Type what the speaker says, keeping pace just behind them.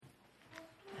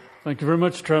Thank you very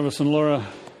much, Travis and Laura.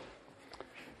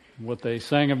 What they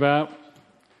sang about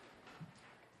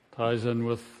ties in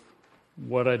with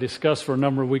what I discussed for a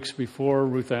number of weeks before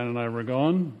Ruth Ann and I were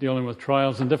gone, dealing with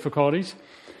trials and difficulties,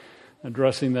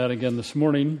 addressing that again this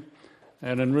morning.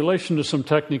 And in relation to some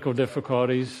technical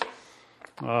difficulties,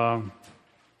 Jera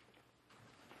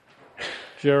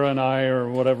and I, or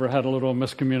whatever, had a little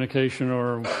miscommunication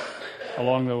or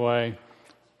along the way.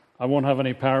 I won't have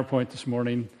any PowerPoint this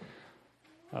morning.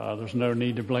 There's no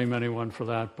need to blame anyone for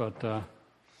that, but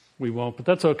we won't. But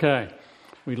that's okay.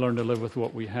 We learn to live with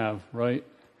what we have, right?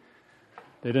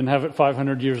 They didn't have it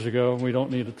 500 years ago. We don't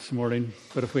need it this morning.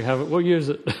 But if we have it, we'll use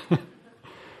it.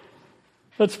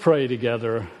 Let's pray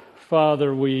together.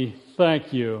 Father, we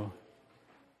thank you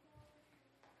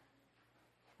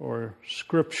for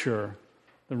Scripture,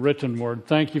 the written word.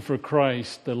 Thank you for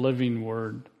Christ, the living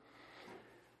word.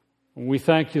 We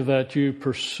thank you that you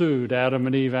pursued Adam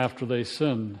and Eve after they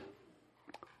sinned.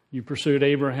 You pursued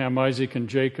Abraham, Isaac, and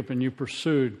Jacob, and you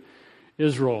pursued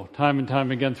Israel time and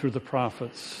time again through the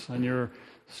prophets. And you're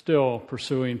still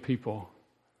pursuing people.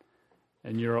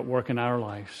 And you're at work in our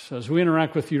lives. As we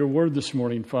interact with your word this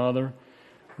morning, Father,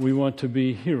 we want to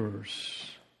be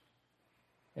hearers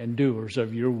and doers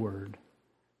of your word.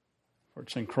 For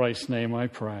it's in Christ's name I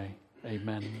pray.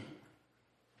 Amen.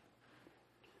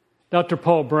 Dr.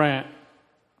 Paul Brandt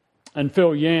and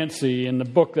Phil Yancey, in the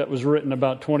book that was written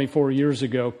about 24 years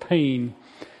ago, Pain,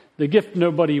 the Gift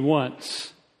Nobody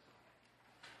Wants,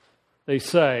 they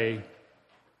say,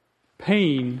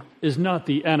 pain is not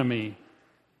the enemy,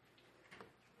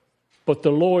 but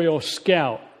the loyal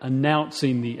scout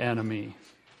announcing the enemy.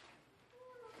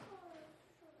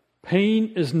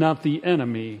 Pain is not the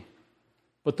enemy,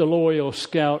 but the loyal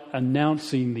scout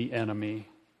announcing the enemy.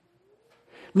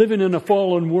 Living in a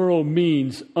fallen world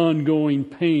means ongoing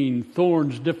pain,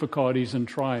 thorns, difficulties, and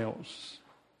trials.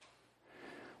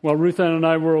 While Ruth Ann and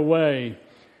I were away,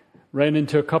 ran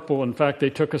into a couple. In fact, they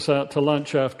took us out to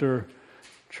lunch after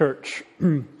church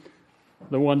the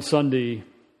one Sunday.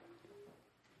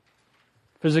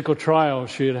 Physical trial.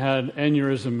 She had had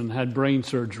aneurysm and had brain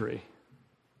surgery.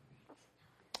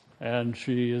 And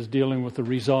she is dealing with the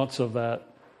results of that.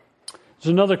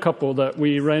 There's another couple that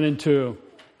we ran into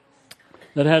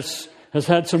that has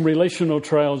had some relational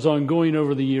trials ongoing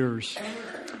over the years,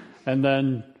 and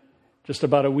then just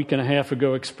about a week and a half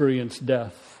ago experienced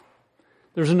death.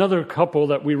 There's another couple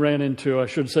that we ran into, I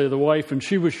should say the wife, and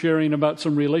she was sharing about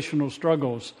some relational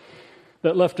struggles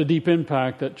that left a deep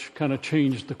impact that kind of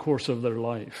changed the course of their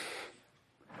life.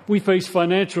 We face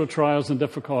financial trials and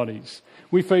difficulties.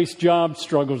 We face job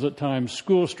struggles at times,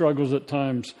 school struggles at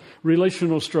times,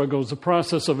 relational struggles, the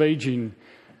process of aging.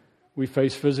 We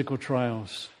face physical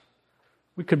trials.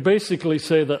 We could basically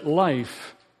say that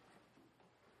life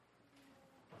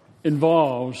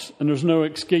involves, and there's no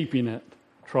escaping it,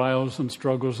 trials and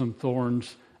struggles and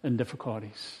thorns and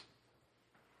difficulties.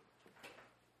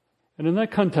 And in that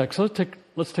context,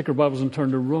 let's take our Bibles and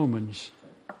turn to Romans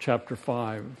chapter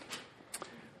 5.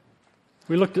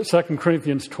 We looked at 2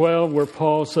 Corinthians 12, where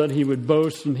Paul said he would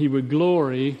boast and he would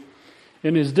glory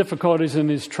in his difficulties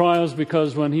and his trials,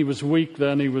 because when he was weak,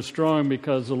 then he was strong,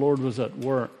 because the Lord was at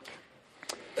work.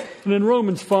 And in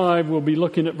Romans 5, we'll be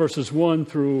looking at verses 1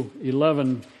 through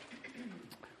 11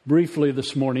 briefly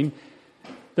this morning.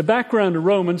 The background of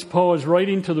Romans, Paul is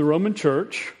writing to the Roman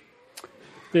church.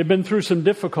 They've been through some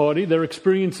difficulty. They're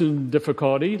experiencing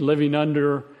difficulty, living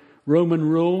under Roman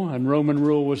rule, and Roman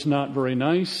rule was not very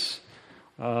nice.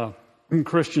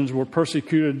 Christians were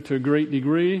persecuted to a great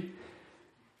degree.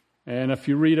 And if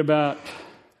you read about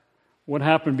what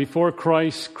happened before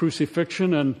Christ's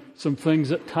crucifixion and some things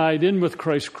that tied in with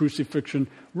Christ's crucifixion,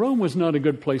 Rome was not a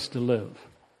good place to live,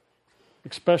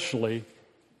 especially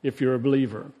if you're a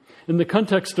believer. In the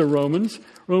context of Romans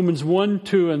 1,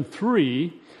 2, and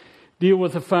 3 deal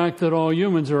with the fact that all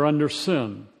humans are under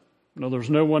sin. No, there's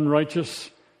no one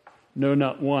righteous, no,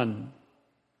 not one.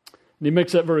 And he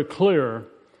makes that very clear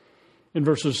in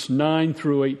verses 9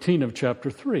 through 18 of chapter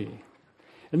 3.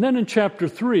 And then in chapter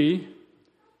 3,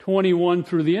 21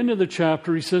 through the end of the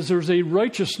chapter, he says there's a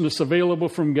righteousness available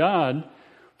from God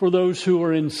for those who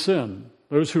are in sin,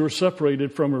 those who are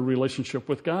separated from a relationship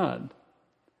with God.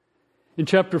 In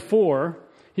chapter 4,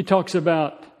 he talks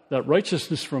about that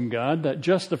righteousness from God, that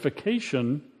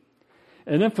justification,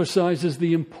 and emphasizes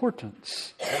the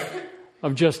importance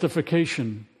of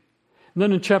justification. And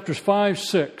then in chapters 5,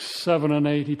 6, 7, and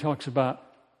 8, he talks about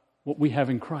what we have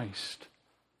in Christ.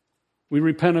 We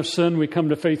repent of sin, we come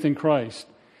to faith in Christ.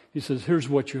 He says, here's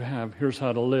what you have, here's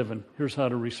how to live, and here's how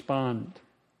to respond.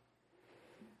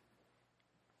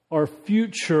 Our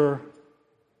future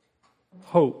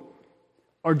hope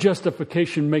our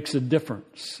justification makes a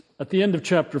difference. At the end of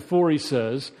chapter 4, he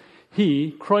says,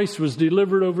 He, Christ, was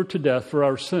delivered over to death for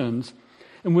our sins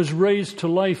and was raised to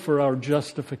life for our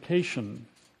justification.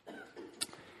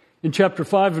 In chapter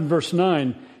 5 and verse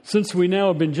 9, since we now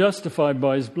have been justified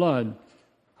by His blood,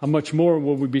 how much more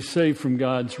will we be saved from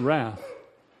God's wrath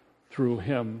through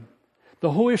Him?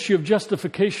 The whole issue of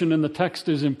justification in the text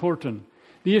is important.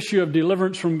 The issue of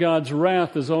deliverance from God's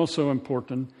wrath is also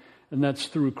important, and that's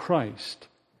through Christ.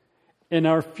 And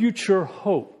our future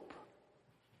hope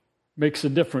makes a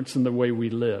difference in the way we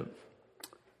live.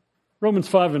 Romans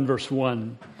 5 and verse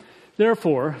 1.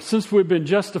 Therefore, since we've been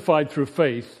justified through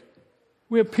faith,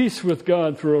 we have peace with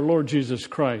God through our Lord Jesus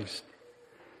Christ,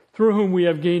 through whom we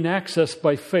have gained access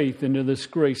by faith into this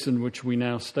grace in which we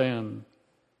now stand.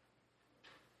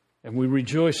 And we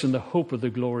rejoice in the hope of the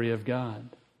glory of God.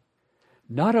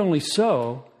 Not only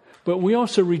so, but we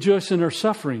also rejoice in our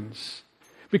sufferings,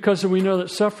 because we know that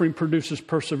suffering produces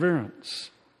perseverance.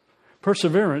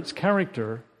 Perseverance,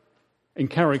 character, and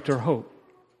character, hope.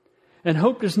 And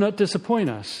hope does not disappoint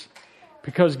us,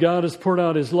 because God has poured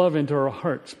out His love into our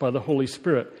hearts by the Holy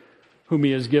Spirit, whom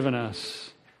He has given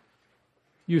us.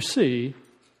 You see,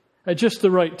 at just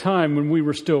the right time when we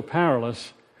were still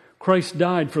powerless, Christ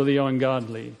died for the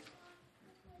ungodly.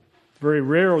 Very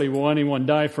rarely will anyone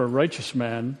die for a righteous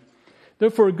man, though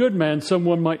for a good man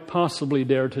someone might possibly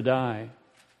dare to die.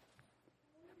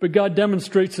 But God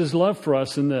demonstrates His love for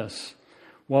us in this.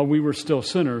 While we were still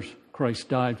sinners, Christ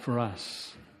died for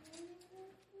us.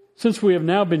 Since we have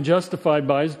now been justified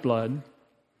by His blood,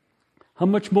 how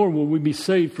much more will we be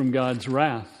saved from God's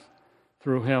wrath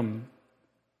through Him?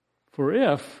 For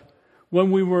if,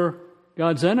 when we were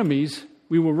God's enemies,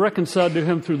 we were reconciled to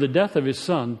Him through the death of His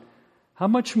Son, how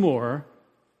much more,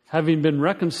 having been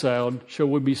reconciled, shall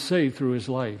we be saved through His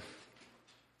life?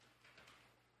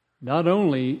 Not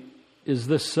only is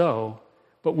this so,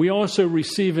 but we also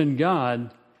receive in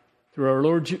God through our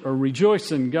Lord, or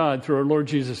rejoice in God through our Lord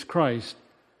Jesus Christ,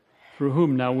 through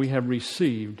whom now we have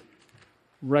received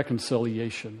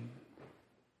reconciliation.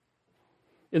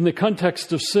 In the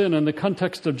context of sin, in the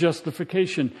context of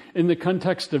justification, in the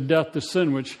context of death to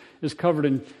sin, which is covered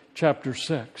in chapter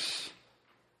 6,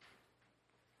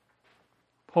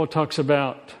 Paul talks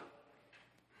about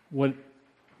what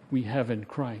we have in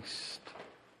Christ.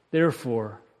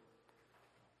 Therefore,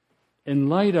 in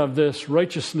light of this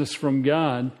righteousness from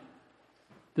God,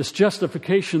 this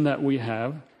justification that we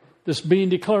have, this being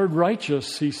declared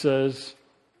righteous, he says,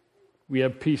 we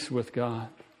have peace with God.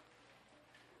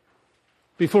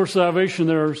 Before salvation,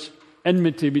 there's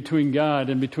enmity between God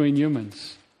and between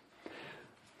humans.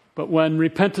 But when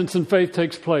repentance and faith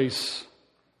takes place,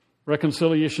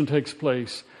 reconciliation takes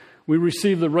place, we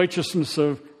receive the righteousness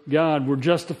of God. We're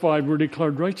justified, we're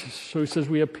declared righteous. So he says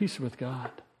we have peace with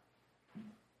God.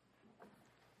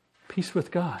 Peace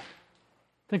with God.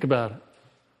 Think about it.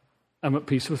 I'm at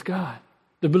peace with God.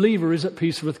 The believer is at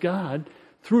peace with God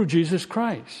through Jesus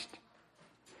Christ.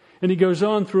 And he goes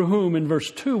on, through whom, in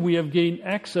verse 2, we have gained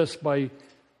access by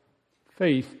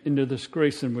faith into this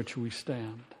grace in which we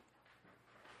stand.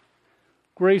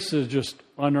 Grace is just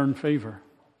unearned favor.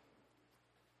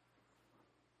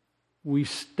 We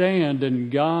stand in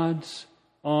God's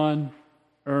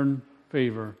unearned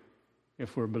favor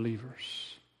if we're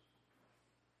believers.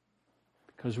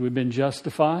 Because we've been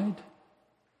justified,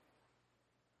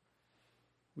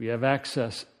 we have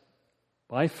access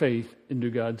by faith into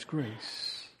God's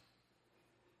grace.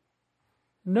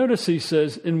 Notice he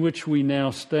says, in which we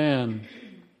now stand.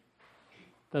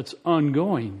 That's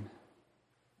ongoing.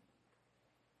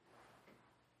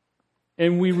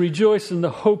 And we rejoice in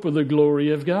the hope of the glory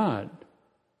of God.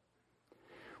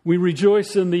 We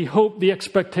rejoice in the hope, the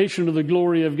expectation of the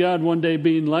glory of God, one day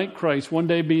being like Christ, one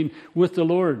day being with the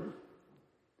Lord.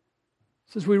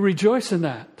 It says we rejoice in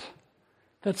that.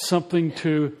 That's something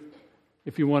to,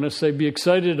 if you want to say, be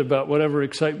excited about, whatever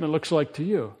excitement looks like to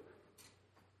you.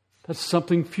 That's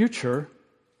something future,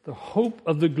 the hope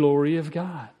of the glory of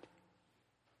God.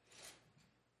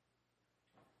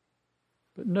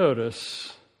 But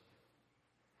notice,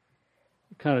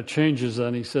 it kind of changes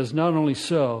then. He says, not only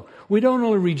so, we don't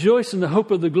only rejoice in the hope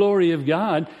of the glory of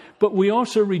God, but we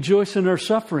also rejoice in our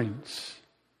sufferings.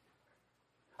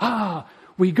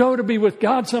 We go to be with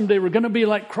God someday. We're going to be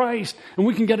like Christ, and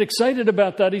we can get excited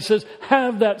about that. He says,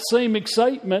 have that same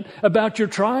excitement about your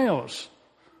trials,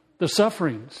 the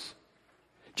sufferings.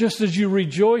 Just as you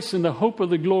rejoice in the hope of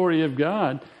the glory of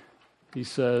God, he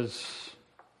says,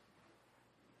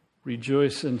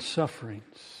 rejoice in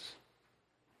sufferings.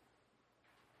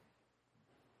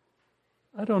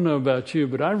 I don't know about you,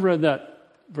 but I've read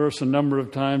that verse a number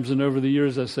of times, and over the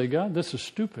years I say, God, this is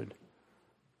stupid.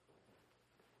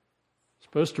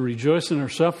 Supposed to rejoice in our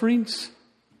sufferings?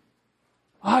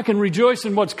 I can rejoice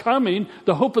in what's coming,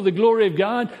 the hope of the glory of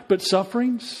God, but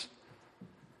sufferings?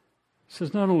 He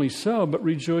says, not only so, but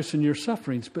rejoice in your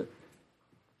sufferings. But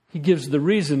he gives the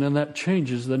reason, and that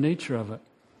changes the nature of it.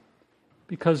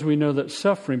 Because we know that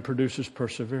suffering produces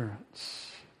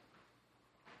perseverance.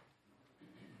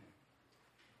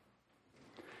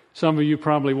 Some of you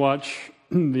probably watch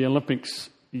the Olympics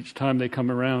each time they come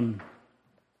around.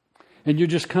 And you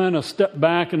just kind of step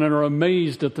back and are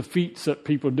amazed at the feats that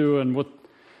people do and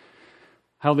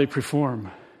how they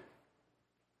perform.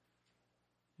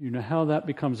 You know how that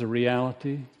becomes a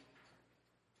reality?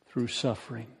 Through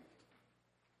suffering.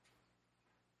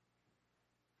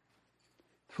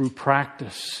 Through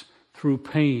practice, through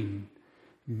pain,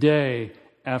 day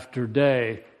after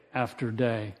day after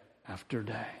day after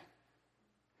day.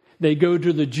 They go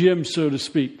to the gym, so to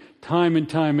speak, time and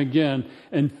time again,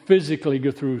 and physically go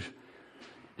through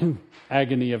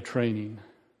agony of training.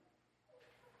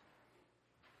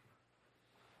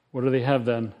 What do they have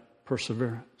then?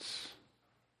 Perseverance.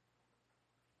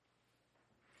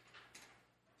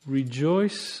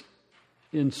 Rejoice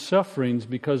in sufferings,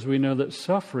 because we know that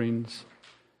sufferings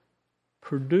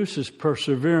produces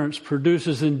perseverance,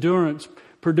 produces endurance,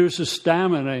 produces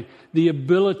stamina, the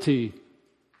ability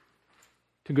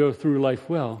to go through life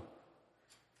well.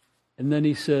 And then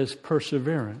he says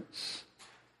perseverance,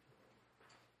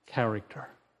 character.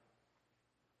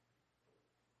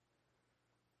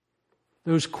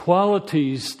 Those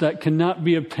qualities that cannot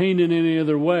be obtained in any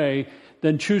other way,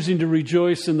 then choosing to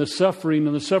rejoice in the suffering,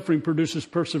 and the suffering produces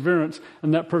perseverance,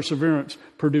 and that perseverance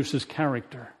produces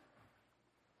character.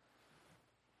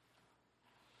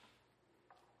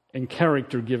 And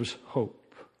character gives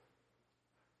hope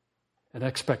and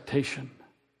expectation.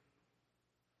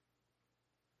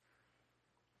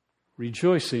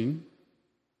 Rejoicing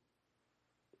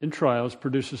in trials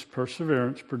produces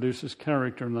perseverance, produces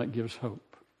character, and that gives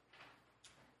hope.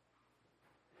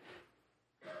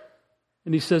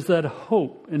 And he says that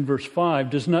hope in verse 5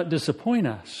 does not disappoint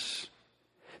us.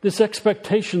 This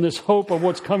expectation, this hope of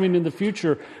what's coming in the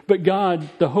future, but God,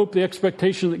 the hope, the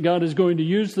expectation that God is going to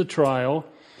use the trial,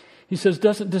 he says,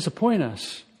 doesn't disappoint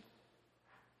us.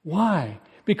 Why?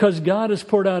 Because God has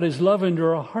poured out His love into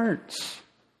our hearts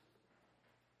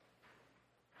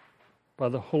by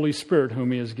the Holy Spirit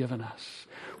whom He has given us.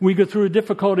 We go through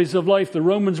difficulties of life. The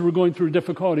Romans were going through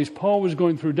difficulties. Paul was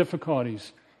going through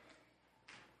difficulties.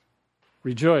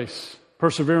 Rejoice,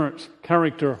 perseverance,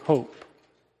 character, hope.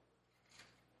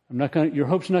 Your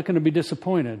hope's not going to be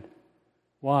disappointed.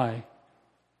 Why?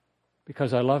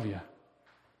 Because I love you.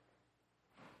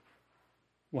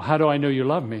 Well, how do I know you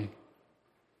love me?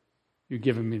 You've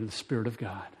given me the Spirit of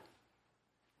God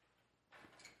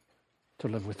to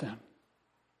live within.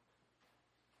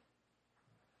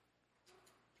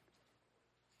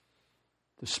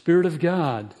 The Spirit of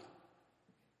God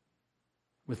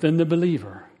within the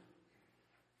believer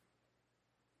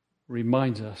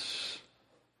reminds us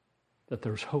that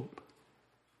there's hope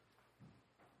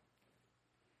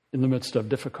in the midst of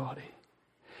difficulty.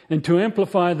 And to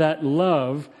amplify that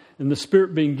love and the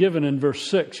Spirit being given in verse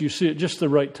 6, you see at just the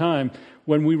right time,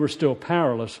 when we were still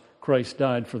powerless, Christ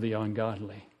died for the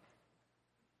ungodly.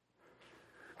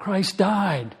 Christ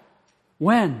died.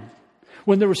 When?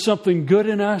 When there was something good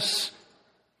in us?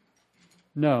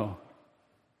 No.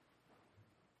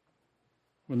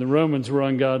 When the Romans were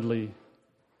ungodly.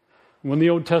 When the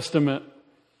Old Testament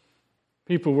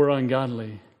people were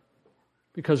ungodly.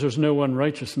 Because there's no one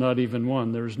righteous, not even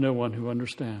one. There is no one who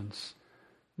understands.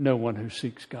 No one who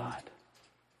seeks God.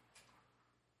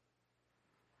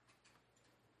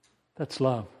 That's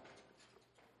love.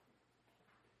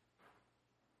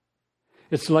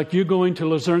 It's like you going to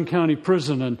Luzerne County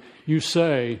Prison and you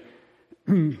say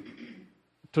to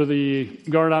the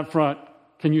guard out front,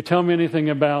 can you tell me anything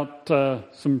about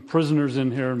some prisoners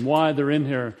in here and why they're in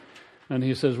here? And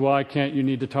he says, well, I can't. You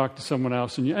need to talk to someone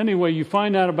else. And anyway, you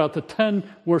find out about the 10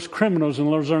 worst criminals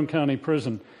in Luzerne County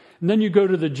Prison. And then you go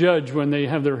to the judge when they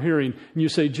have their hearing, and you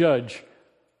say, Judge,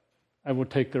 I will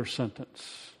take their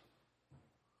sentence.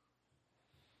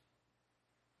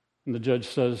 And the judge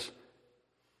says,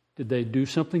 did they do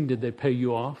something? Did they pay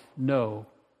you off? No.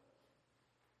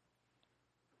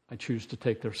 I choose to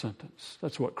take their sentence.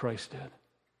 That's what Christ did.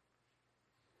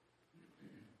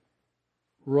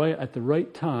 Right at the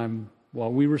right time,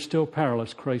 while we were still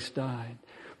powerless, Christ died.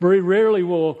 Very rarely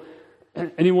will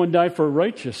anyone die for a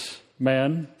righteous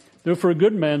man. Though for a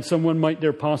good man, someone might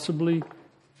possibly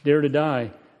dare to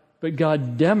die. But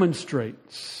God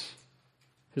demonstrates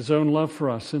His own love for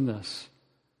us in this.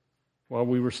 While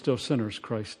we were still sinners,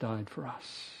 Christ died for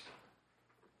us.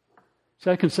 See,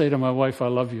 I can say to my wife, I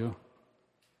love you.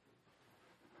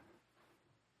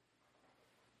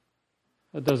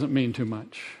 That doesn't mean too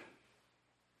much.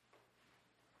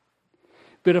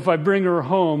 But if I bring her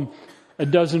home a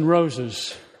dozen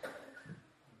roses,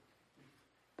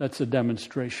 that's a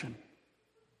demonstration.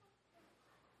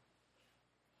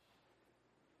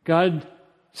 God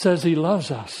says He loves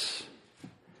us,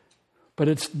 but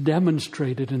it's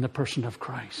demonstrated in the person of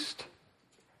Christ.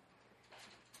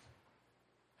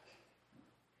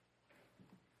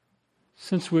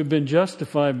 Since we've been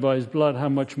justified by His blood, how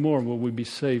much more will we be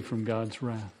saved from God's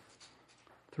wrath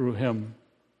through Him?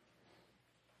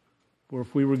 For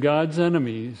if we were God's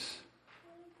enemies,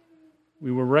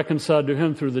 we were reconciled to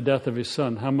Him through the death of His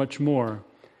Son. How much more,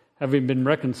 having been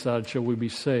reconciled, shall we be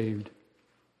saved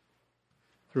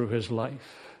through His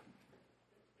life?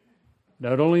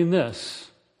 Not only in this,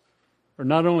 or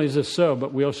not only is this so,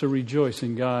 but we also rejoice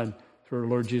in God through our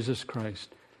Lord Jesus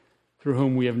Christ, through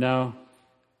whom we have now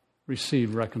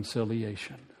received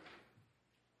reconciliation.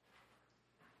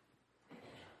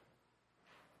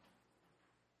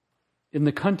 In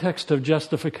the context of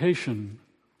justification,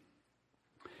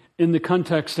 in the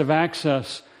context of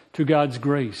access to God's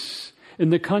grace, in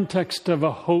the context of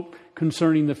a hope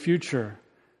concerning the future,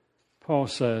 Paul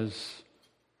says,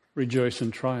 rejoice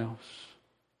in trials.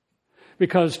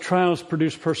 Because trials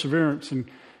produce perseverance, and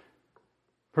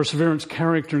perseverance,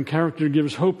 character, and character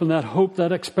gives hope, and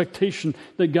that expectation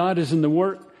that God is in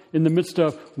the midst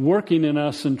of working in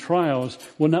us in trials,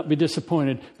 will not be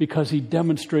disappointed because He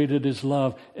demonstrated His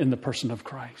love in the person of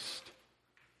Christ.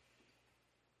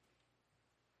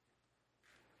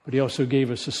 But He also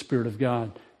gave us the Spirit of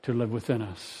God to live within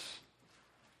us,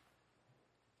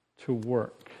 to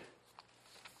work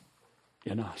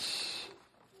in us.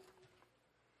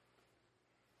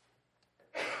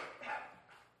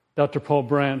 Dr. Paul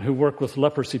Brandt, who worked with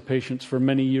leprosy patients for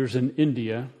many years in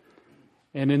India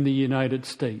and in the United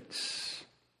States,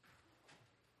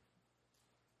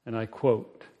 and I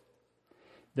quote,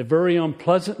 "The very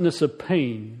unpleasantness of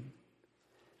pain,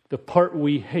 the part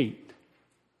we hate,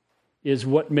 is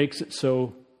what makes it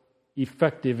so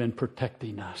effective in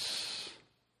protecting us."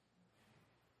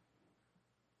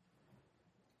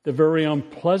 The very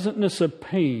unpleasantness of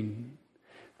pain,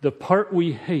 the part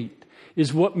we hate,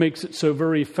 is what makes it so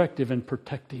very effective in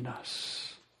protecting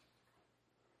us.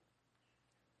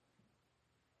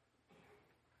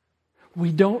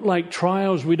 We don't like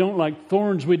trials, we don't like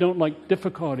thorns, we don't like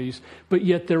difficulties, but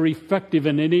yet they're effective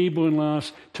in enabling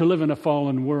us to live in a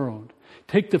fallen world.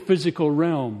 Take the physical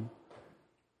realm.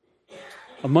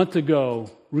 A month ago,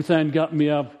 Ruth Ann got me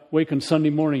up, waking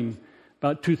Sunday morning,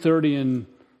 about 2:30, and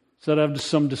said I have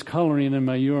some discoloring in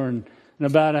my urine. And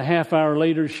about a half hour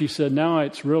later, she said, now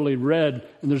it's really red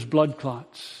and there's blood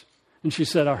clots. And she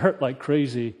said, I hurt like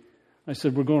crazy. I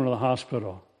said, we're going to the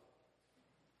hospital.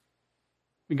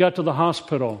 We got to the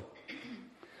hospital,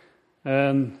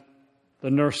 and the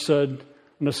nurse said,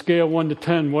 on a scale of 1 to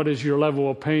 10, what is your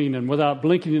level of pain? And without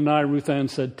blinking an eye, Ruth Ann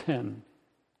said 10.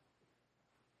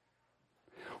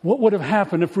 What would have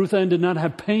happened if Ruth Ann did not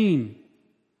have pain?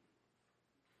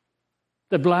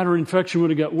 The bladder infection would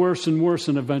have got worse and worse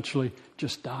and eventually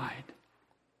just died.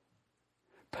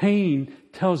 Pain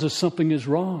tells us something is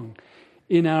wrong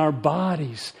in our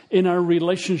bodies, in our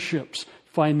relationships,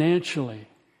 financially.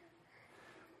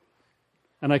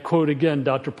 And I quote again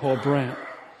Dr. Paul Brandt,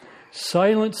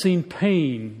 "Silencing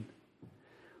pain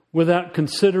without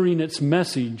considering its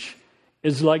message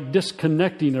is like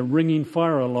disconnecting a ringing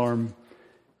fire alarm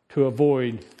to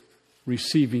avoid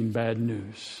receiving bad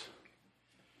news."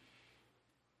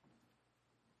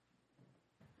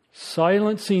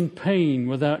 Silencing pain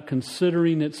without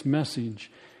considering its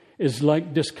message is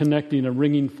like disconnecting a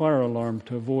ringing fire alarm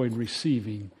to avoid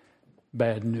receiving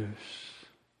bad news.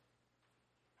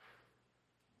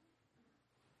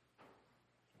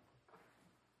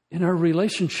 In our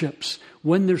relationships,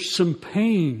 when there's some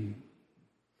pain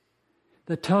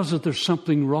that tells us there's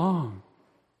something wrong.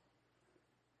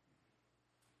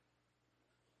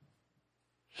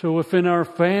 So if in our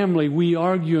family we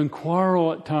argue and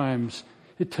quarrel at times,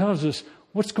 it tells us,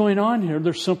 what's going on here?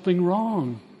 There's something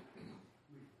wrong.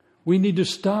 We need to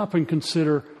stop and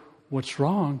consider what's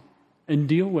wrong and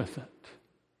deal with it.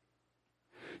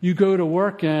 You go to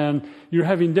work and you're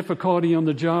having difficulty on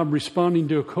the job responding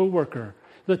to a coworker.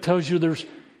 That tells you there's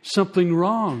something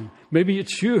wrong. Maybe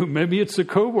it's you. Maybe it's a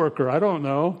coworker. I don't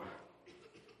know.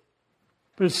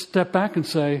 But step back and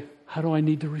say, how do I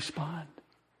need to respond?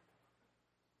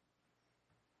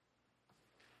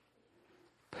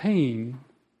 Pain,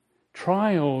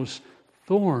 trials,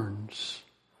 thorns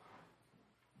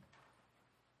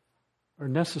are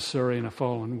necessary in a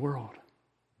fallen world.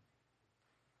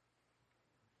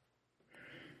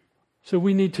 So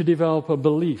we need to develop a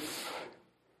belief.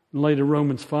 In later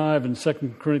Romans 5 and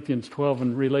 2 Corinthians 12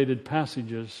 and related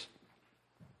passages,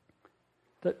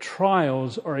 that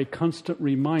trials are a constant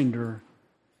reminder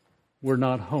we're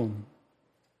not home.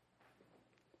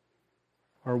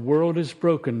 Our world is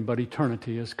broken, but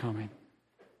eternity is coming.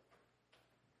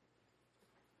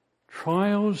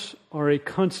 Trials are a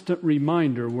constant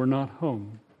reminder we're not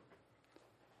home.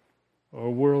 Our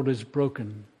world is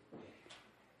broken,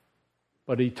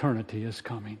 but eternity is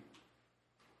coming.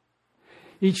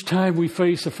 Each time we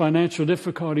face a financial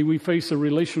difficulty, we face a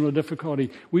relational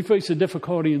difficulty, we face a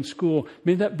difficulty in school,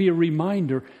 may that be a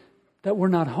reminder that we're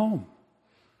not home.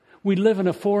 We live in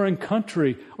a foreign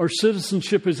country. Our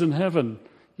citizenship is in heaven.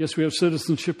 Yes, we have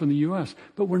citizenship in the U.S.,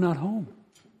 but we're not home.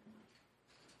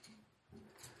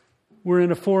 We're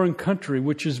in a foreign country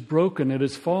which is broken, it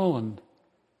has fallen.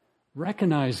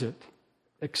 Recognize it.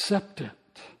 Accept it.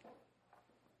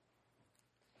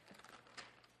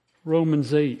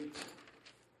 Romans 8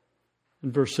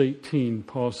 and verse 18,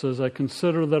 Paul says, I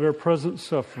consider that our present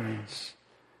sufferings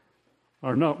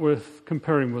are not worth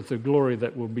comparing with the glory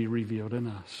that will be revealed in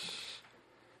us.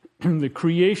 The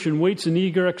creation waits in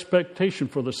eager expectation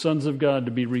for the sons of God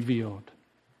to be revealed.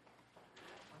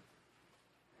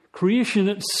 Creation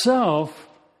itself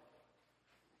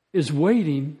is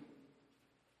waiting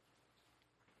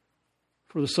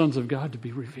for the sons of God to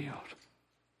be revealed.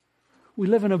 We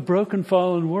live in a broken,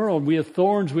 fallen world. We have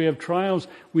thorns, we have trials,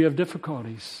 we have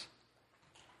difficulties.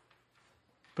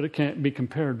 But it can't be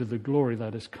compared to the glory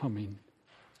that is coming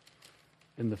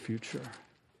in the future.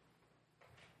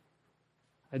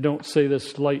 I don't say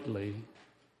this lightly,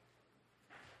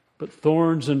 but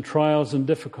thorns and trials and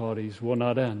difficulties will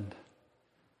not end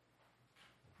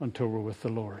until we're with the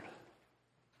Lord.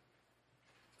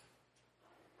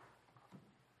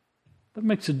 That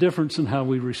makes a difference in how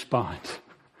we respond.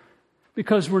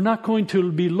 Because we're not going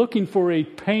to be looking for a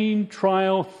pain,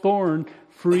 trial,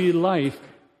 thorn-free life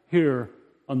here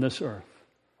on this earth.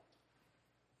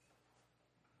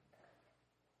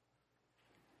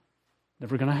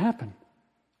 Never going to happen.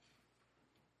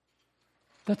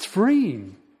 That's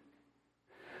freeing.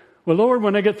 Well, Lord,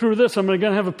 when I get through this, I'm going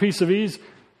to have a piece of ease.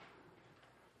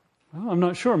 Well, I'm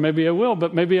not sure. Maybe I will,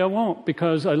 but maybe I won't,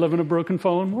 because I live in a broken,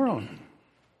 fallen world.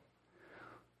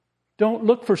 Don't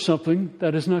look for something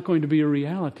that is not going to be a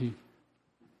reality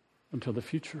until the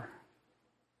future.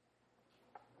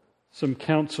 Some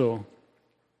counsel.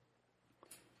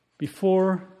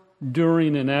 Before,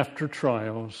 during, and after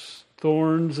trials,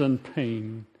 thorns and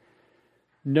pain,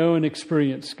 know and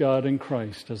experience God in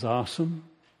Christ as awesome,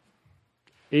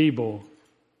 able,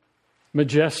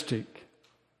 majestic,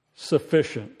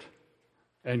 sufficient,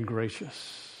 and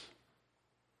gracious.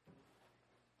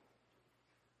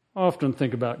 I often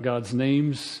think about God's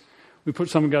names. We put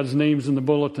some of God's names in the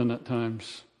bulletin at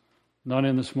times. Not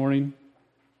in this morning.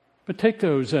 But take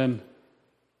those and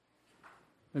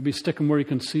maybe stick them where you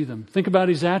can see them. Think about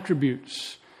His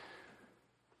attributes.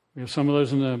 We have some of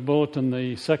those in the bulletin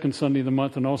the second Sunday of the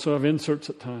month and also have inserts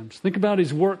at times. Think about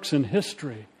His works in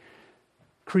history.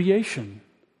 Creation.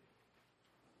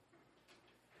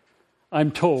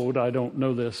 I'm told, I don't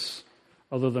know this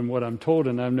other than what I'm told,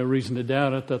 and I have no reason to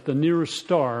doubt it, that the nearest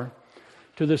star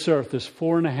to this earth is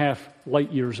 4.5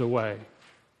 light years away.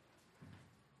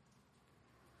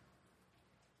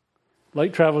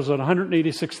 Light travels at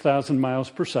 186,000 miles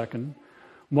per second.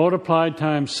 Multiplied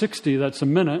times 60, that's a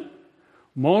minute.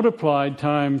 Multiplied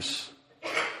times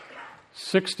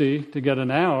 60 to get an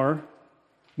hour.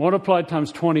 Multiplied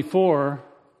times 24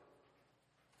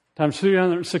 times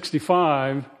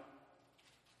 365,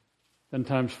 then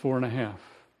times 4.5.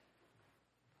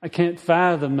 I can't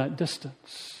fathom that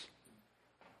distance.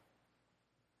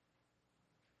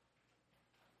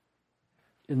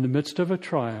 In the midst of a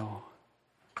trial,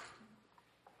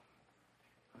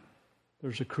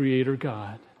 there's a Creator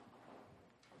God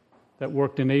that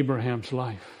worked in Abraham's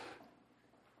life,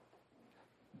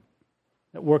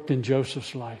 that worked in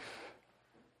Joseph's life,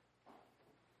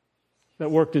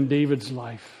 that worked in David's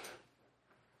life.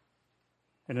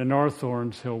 And in our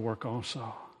thorns, He'll work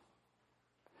also.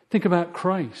 Think about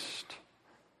Christ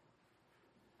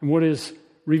and what is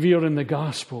revealed in the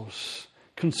Gospels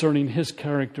concerning His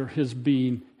character, His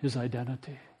being, His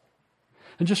identity.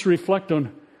 And just reflect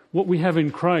on what we have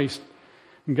in Christ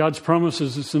and God's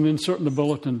promises. It's an insert in the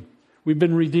bulletin. We've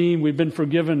been redeemed, we've been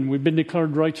forgiven, we've been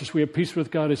declared righteous, we have peace with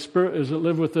God, His Spirit is at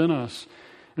live within us.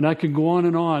 And I could go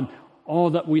on,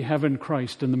 all that we have in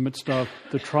Christ in the midst of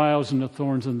the trials and the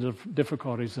thorns and the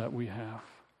difficulties that we have.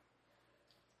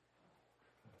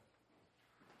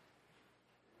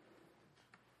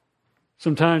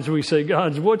 Sometimes we say,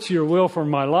 God, what's your will for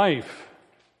my life?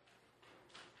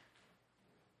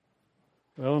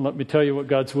 Well, let me tell you what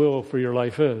God's will for your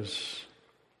life is.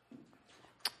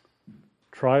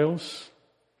 Trials,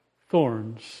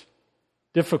 thorns,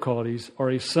 difficulties are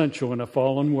essential in a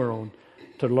fallen world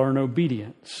to learn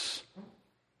obedience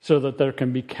so that there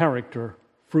can be character,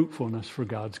 fruitfulness for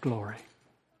God's glory.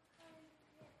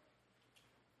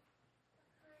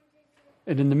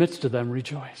 And in the midst of them,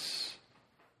 rejoice.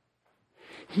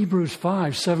 Hebrews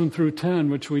 5, 7 through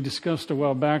 10, which we discussed a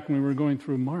while back when we were going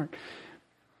through Mark,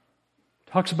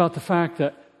 talks about the fact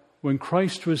that when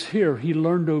Christ was here, he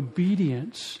learned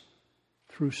obedience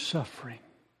through suffering.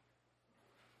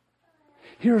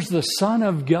 Here's the Son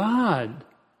of God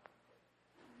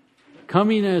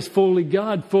coming as fully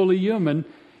God, fully human.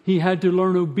 He had to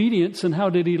learn obedience, and how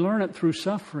did he learn it? Through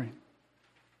suffering.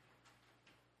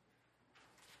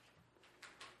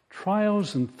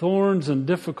 Trials and thorns and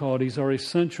difficulties are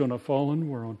essential in a fallen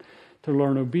world to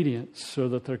learn obedience so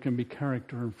that there can be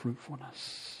character and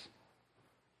fruitfulness.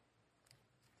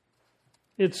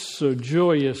 It's so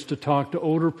joyous to talk to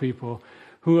older people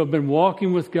who have been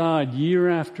walking with God year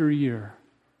after year.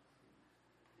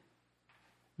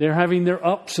 They're having their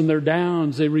ups and their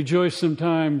downs. They rejoice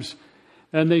sometimes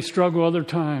and they struggle other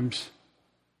times.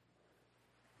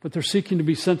 But they're seeking to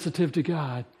be sensitive to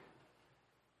God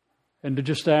and to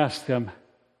just ask them,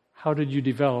 how did you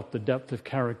develop the depth of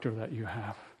character that you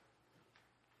have?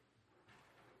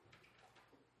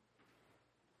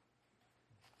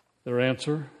 Their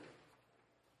answer,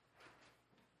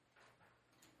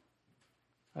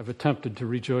 I've attempted to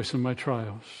rejoice in my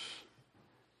trials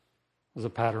as a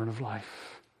pattern of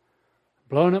life.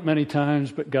 Blown up many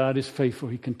times, but God is faithful.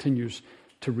 He continues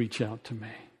to reach out to me.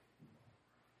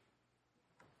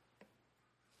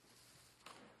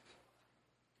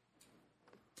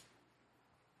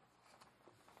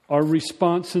 Our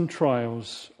response in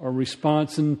trials, our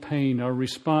response in pain, our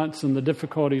response in the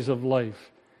difficulties of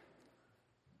life,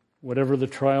 whatever the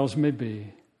trials may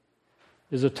be,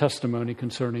 is a testimony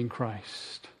concerning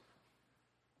Christ.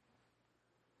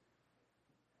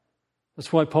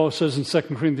 That's why Paul says in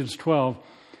 2 Corinthians 12,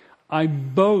 I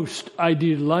boast, I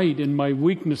delight in my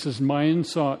weaknesses, my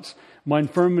insults, my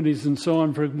infirmities, and so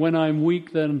on. For when I'm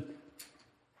weak, then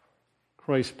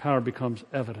Christ's power becomes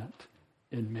evident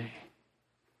in me.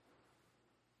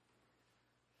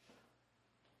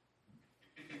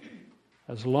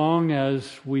 As long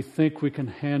as we think we can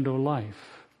handle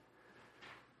life,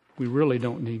 we really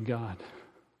don't need God.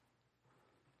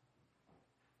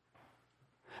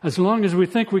 As long as we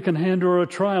think we can handle our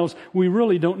trials, we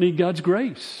really don't need God's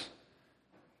grace.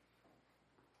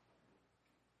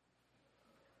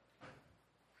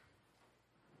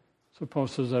 So Paul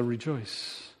says, I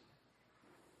rejoice.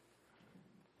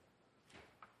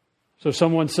 So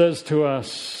someone says to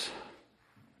us,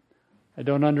 I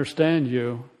don't understand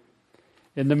you.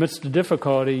 In the midst of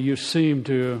difficulty, you seem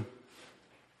to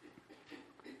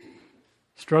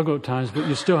struggle at times, but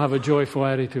you still have a joyful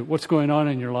attitude. What's going on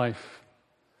in your life?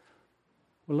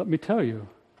 Well, let me tell you.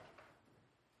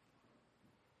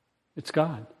 It's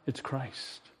God. It's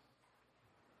Christ.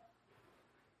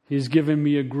 He's given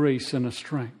me a grace and a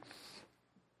strength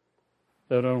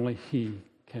that only He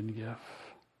can give.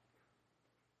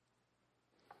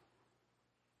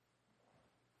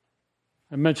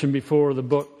 I mentioned before the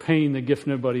book Pain, the Gift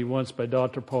Nobody Wants by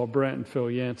Dr. Paul Brent and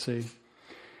Phil Yancey.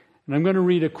 And I'm going to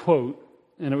read a quote,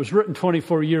 and it was written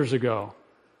 24 years ago.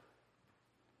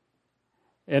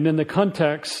 And in the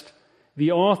context,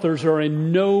 the authors are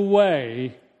in no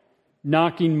way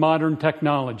knocking modern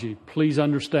technology. Please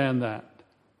understand that.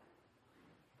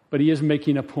 But he is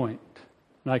making a point.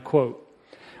 And I quote,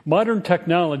 modern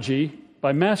technology,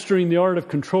 by mastering the art of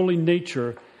controlling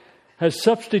nature, has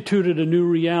substituted a new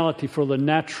reality for the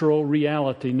natural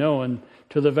reality known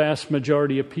to the vast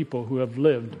majority of people who have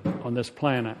lived on this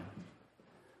planet.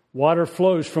 Water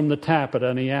flows from the tap at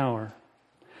any hour.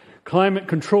 Climate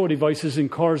control devices in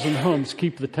cars and homes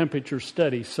keep the temperature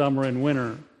steady summer and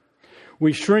winter.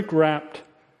 We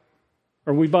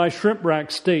buy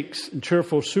shrimp-wrapped steaks in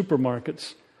cheerful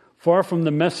supermarkets, far from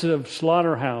the mess of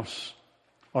slaughterhouse.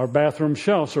 Our bathroom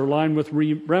shelves are lined with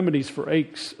remedies for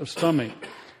aches of stomach,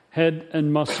 head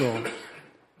and muscle.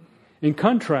 In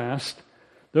contrast,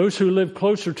 those who live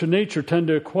closer to nature tend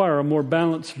to acquire a more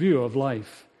balanced view of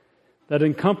life that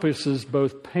encompasses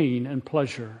both pain and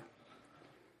pleasure.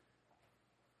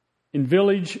 In a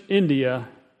village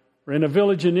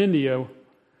in India,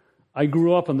 I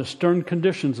grew up in the stern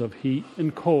conditions of heat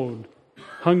and cold,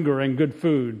 hunger and good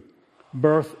food,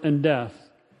 birth and death.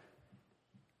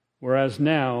 Whereas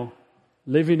now,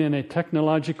 living in a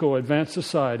technological advanced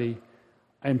society,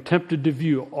 I am tempted to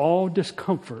view all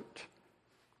discomfort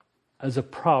as a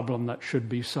problem that should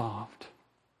be solved.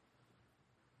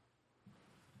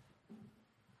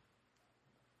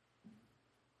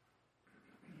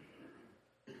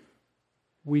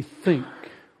 we think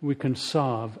we can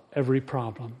solve every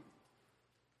problem.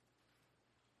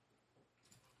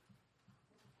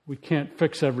 We can't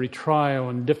fix every trial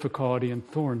and difficulty and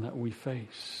thorn that we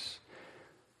face.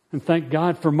 And thank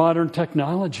God for modern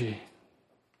technology.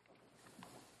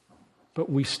 But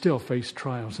we still face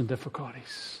trials and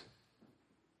difficulties.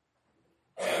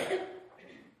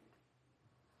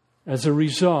 As a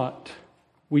result,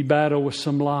 we battle with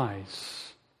some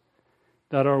lies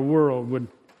that our world would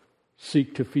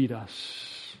seek to feed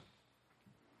us.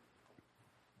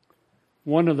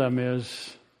 One of them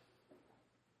is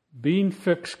being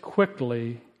fixed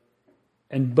quickly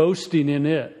and boasting in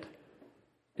it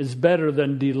is better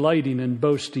than delighting and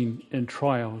boasting in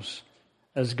trials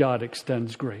as God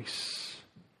extends grace.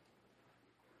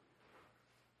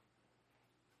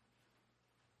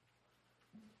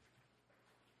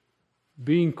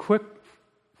 Being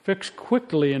fixed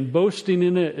quickly and boasting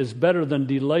in it is better than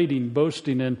delighting,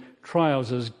 boasting in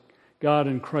trials as God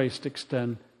and Christ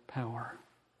extend power.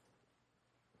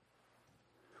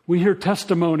 We hear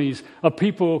testimonies of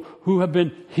people who have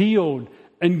been healed,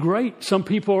 and great, some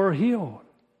people are healed.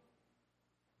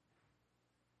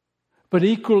 But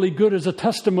equally good is a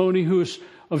testimony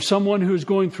of someone who is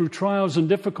going through trials and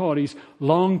difficulties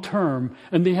long term,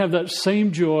 and they have that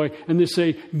same joy, and they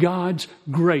say, God's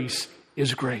grace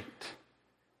is great.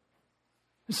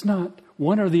 It's not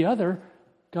one or the other.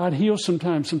 God heals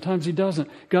sometimes He doesn't.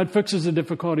 God fixes a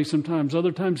difficulty sometimes,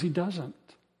 other times He doesn't.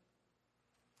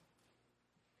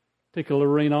 Take a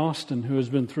Lorraine Austin who has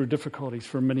been through difficulties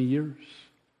for many years.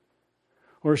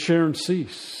 Or Sharon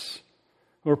Cease.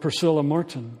 Or Priscilla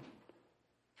Martin.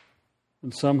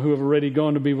 And some who have already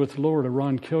gone to be with the Lord, a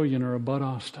Ron Killian or a Bud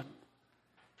Austin.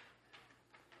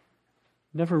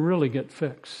 Never really get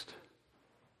fixed.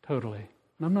 Totally.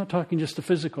 And I'm not talking just the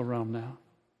physical realm now.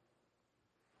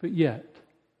 But yet,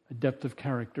 a depth of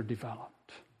character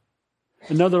developed.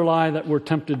 Another lie that we're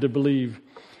tempted to believe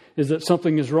is that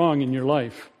something is wrong in your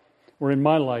life or in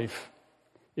my life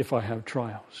if I have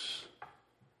trials.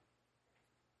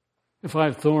 If I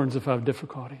have thorns, if I have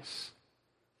difficulties.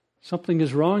 Something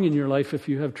is wrong in your life if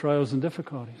you have trials and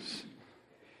difficulties.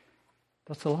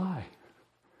 That's a lie.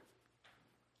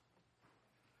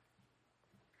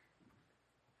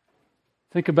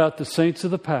 Think about the saints of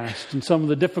the past and some of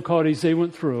the difficulties they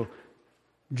went through.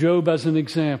 Job, as an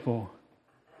example,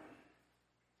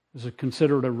 is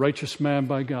considered a righteous man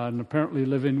by God and apparently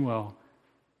living well.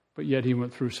 But yet he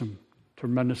went through some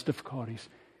tremendous difficulties.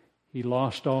 He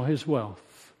lost all his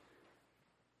wealth.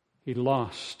 He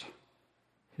lost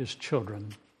his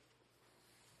children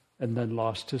and then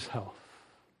lost his health.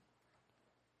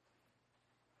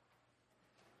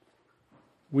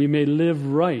 We may live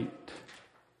right,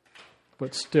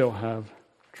 but still have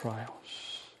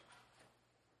trials.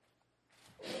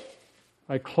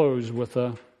 I close with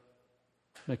an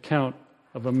account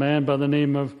of a man by the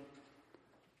name of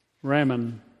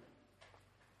Raman,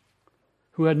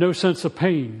 who had no sense of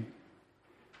pain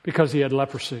because he had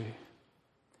leprosy.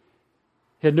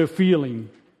 He had no feeling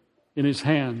in his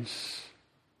hands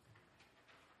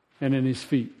and in his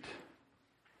feet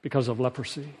because of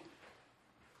leprosy.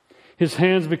 His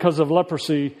hands, because of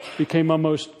leprosy, became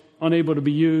almost unable to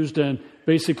be used and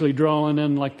basically drawn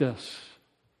in like this.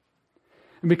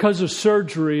 And because of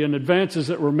surgery and advances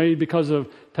that were made because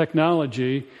of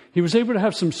technology, he was able to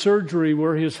have some surgery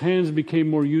where his hands became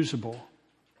more usable.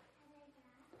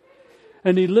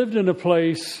 And he lived in a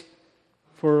place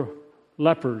for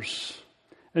lepers.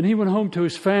 And he went home to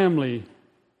his family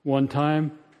one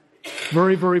time,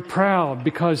 very, very proud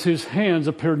because his hands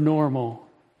appeared normal.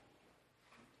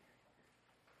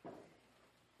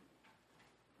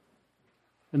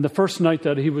 And the first night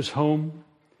that he was home,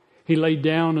 he laid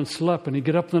down and slept, and he'd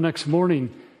get up the next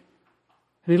morning,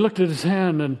 and he looked at his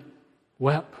hand and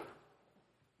wept.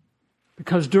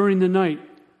 Because during the night,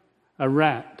 a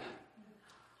rat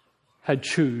had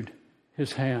chewed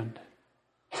his hand.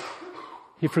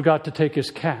 He forgot to take his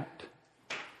cat.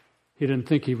 He didn't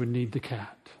think he would need the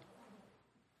cat.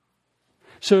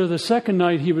 So the second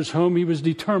night he was home, he was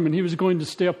determined he was going to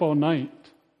stay up all night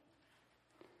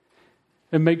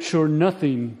and make sure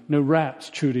no rats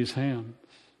chewed his hands.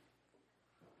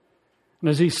 And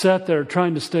as he sat there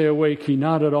trying to stay awake, he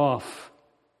nodded off.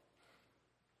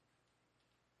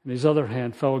 And his other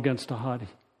hand fell against a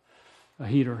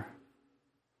heater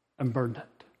and burned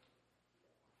it.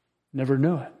 Never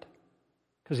knew it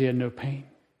because he had no pain.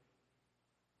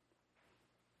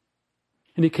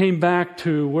 And he came back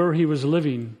to where he was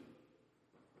living.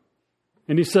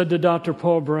 And he said to Dr.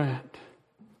 Paul Brandt,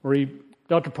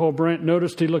 Dr. Paul Brandt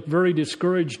noticed he looked very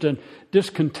discouraged and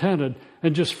discontented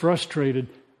and just frustrated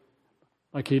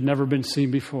like he'd never been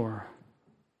seen before.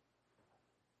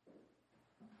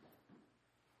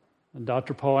 And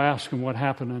Dr. Paul asked him what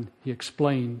happened, and he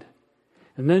explained.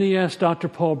 And then he asked Dr.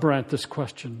 Paul Brandt this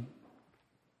question: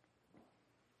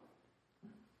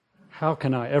 how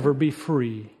can I ever be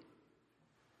free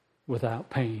without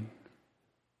pain?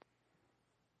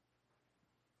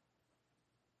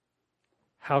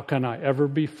 How can I ever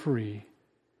be free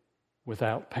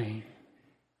without pain?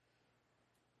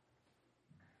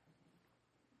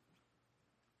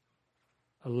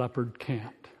 A leopard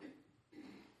can't.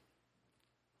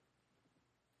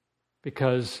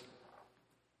 Because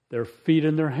their feet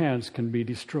and their hands can be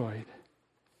destroyed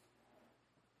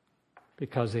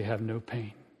because they have no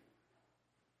pain.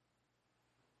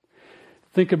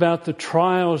 Think about the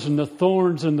trials and the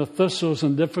thorns and the thistles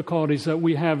and difficulties that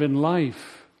we have in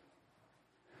life.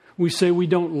 We say we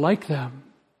don't like them.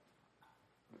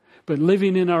 But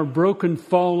living in our broken,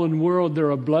 fallen world, they're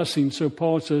a blessing. So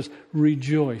Paul says,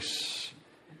 rejoice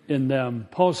in them.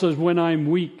 Paul says, when I'm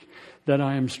weak, then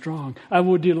I am strong. I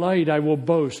will delight, I will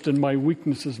boast in my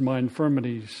weaknesses, my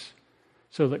infirmities,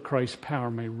 so that Christ's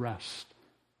power may rest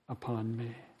upon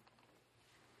me.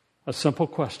 A simple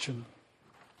question.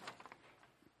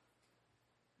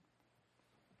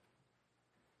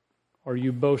 Are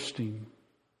you boasting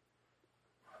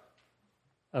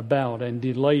about and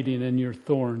delighting in your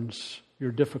thorns,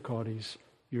 your difficulties,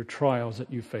 your trials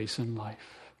that you face in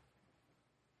life?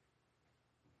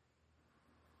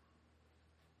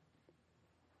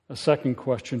 A second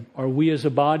question, are we as a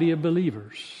body of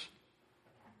believers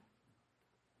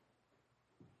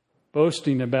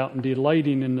boasting about and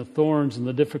delighting in the thorns and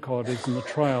the difficulties and the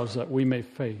trials that we may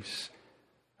face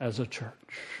as a church?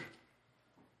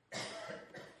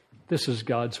 This is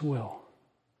God's will.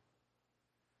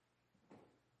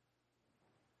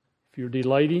 If you're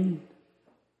delighting,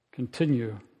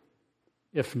 continue.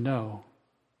 If no,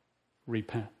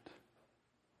 repent.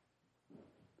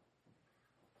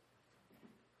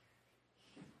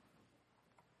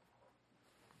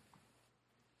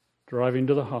 Driving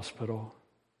to the hospital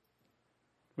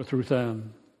with Ruth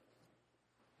Ann,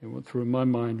 it went through my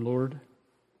mind, Lord,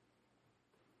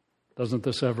 doesn't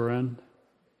this ever end?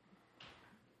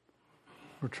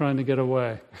 We're trying to get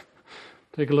away.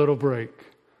 Take a little break.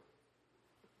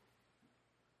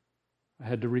 I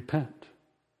had to repent.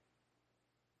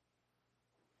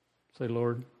 Say,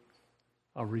 Lord,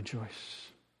 I'll rejoice.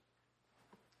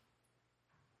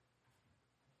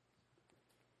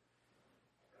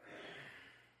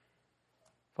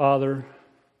 Father,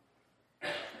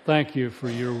 thank you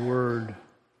for your word.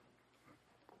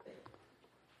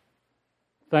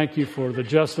 Thank you for the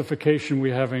justification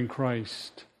we have in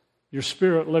Christ, your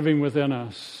Spirit living within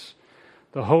us,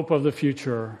 the hope of the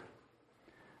future.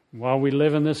 While we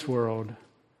live in this world,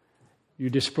 you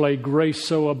display grace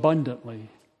so abundantly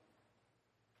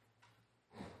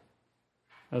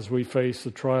as we face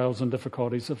the trials and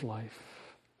difficulties of life.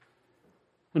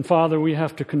 And Father, we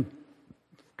have to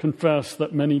confess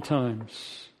that many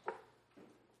times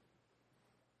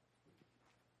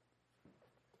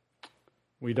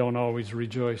we don't always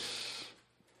rejoice.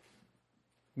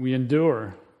 We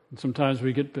endure, and sometimes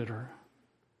we get bitter.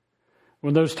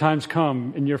 When those times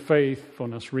come, in your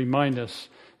faithfulness, remind us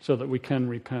so that we can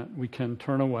repent, we can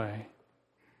turn away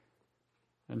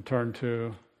and turn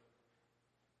to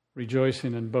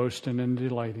rejoicing and boasting and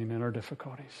delighting in our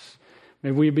difficulties.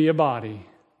 May we be a body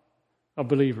of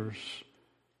believers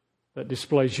that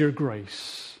displays your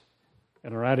grace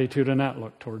and our attitude and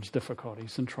outlook towards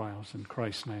difficulties and trials. In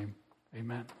Christ's name,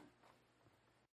 amen.